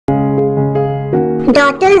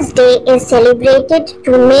Daughter's Day is celebrated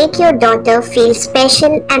to make your daughter feel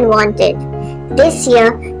special and wanted. This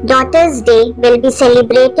year, Daughter's Day will be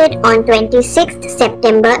celebrated on 26th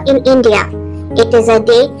September in India. It is a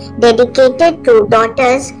day dedicated to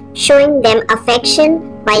daughters, showing them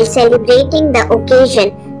affection while celebrating the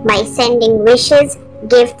occasion by sending wishes,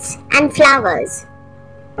 gifts, and flowers.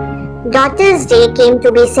 Daughter's Day came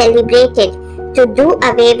to be celebrated to do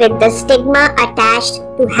away with the stigma attached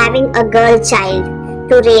to having a girl child,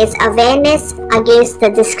 to raise awareness against the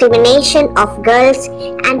discrimination of girls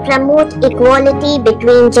and promote equality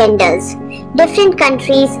between genders. Different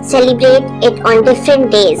countries celebrate it on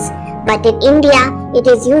different days, but in India it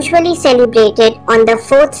is usually celebrated on the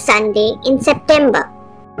fourth Sunday in September.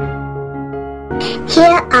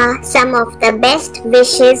 Here are some of the best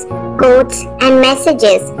wishes, quotes, and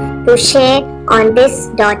messages to share on this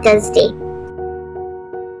Daughter's Day.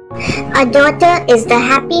 A daughter is the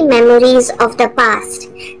happy memories of the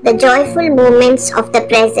past, the joyful moments of the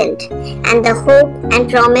present, and the hope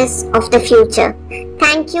and promise of the future.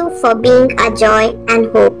 Thank you for being a joy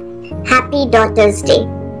and hope. Happy Daughter's Day.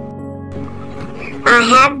 I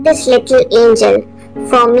have this little angel.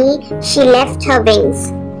 For me, she left her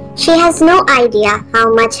wings. She has no idea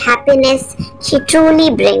how much happiness she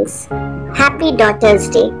truly brings. Happy Daughter's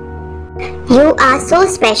Day. You are so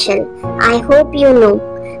special. I hope you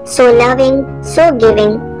know. So loving, so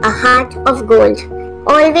giving, a heart of gold.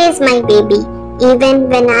 Always my baby, even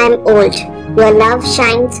when I am old. Your love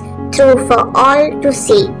shines through for all to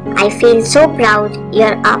see. I feel so proud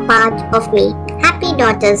you're a part of me. Happy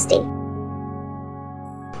Daughter's Day.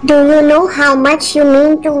 Do you know how much you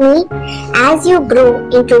mean to me? As you grow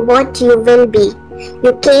into what you will be,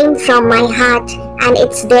 you came from my heart and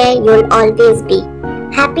it's there you'll always be.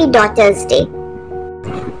 Happy Daughter's Day.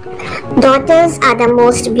 Daughters are the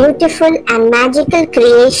most beautiful and magical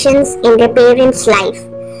creations in their parents' life.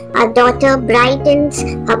 A daughter brightens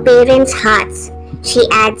her parents' hearts. She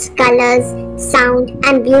adds colors, sound,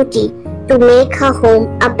 and beauty to make her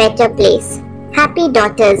home a better place. Happy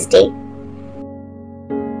Daughter's Day.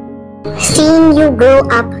 Seeing you grow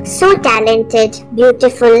up so talented,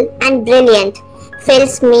 beautiful, and brilliant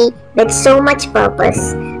fills me with so much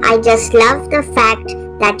purpose. I just love the fact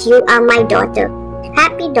that you are my daughter.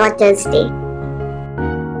 Happy Daughter's Day.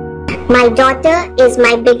 My daughter is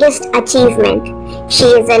my biggest achievement. She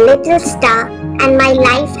is a little star and my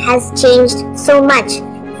life has changed so much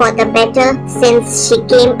for the better since she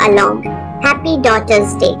came along. Happy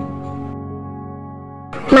Daughter's Day.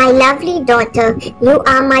 My lovely daughter, you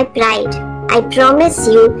are my pride. I promise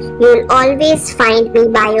you'll always find me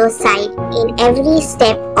by your side in every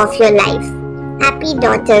step of your life. Happy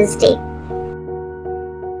Daughter's Day.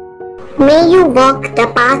 May you walk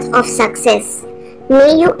the path of success.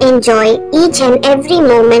 May you enjoy each and every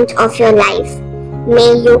moment of your life.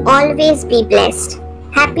 May you always be blessed.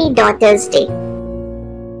 Happy Daughter's Day.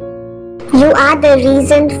 You are the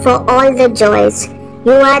reason for all the joys.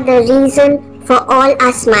 You are the reason for all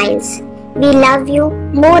our smiles. We love you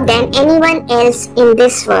more than anyone else in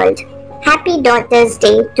this world. Happy Daughter's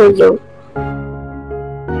Day to you.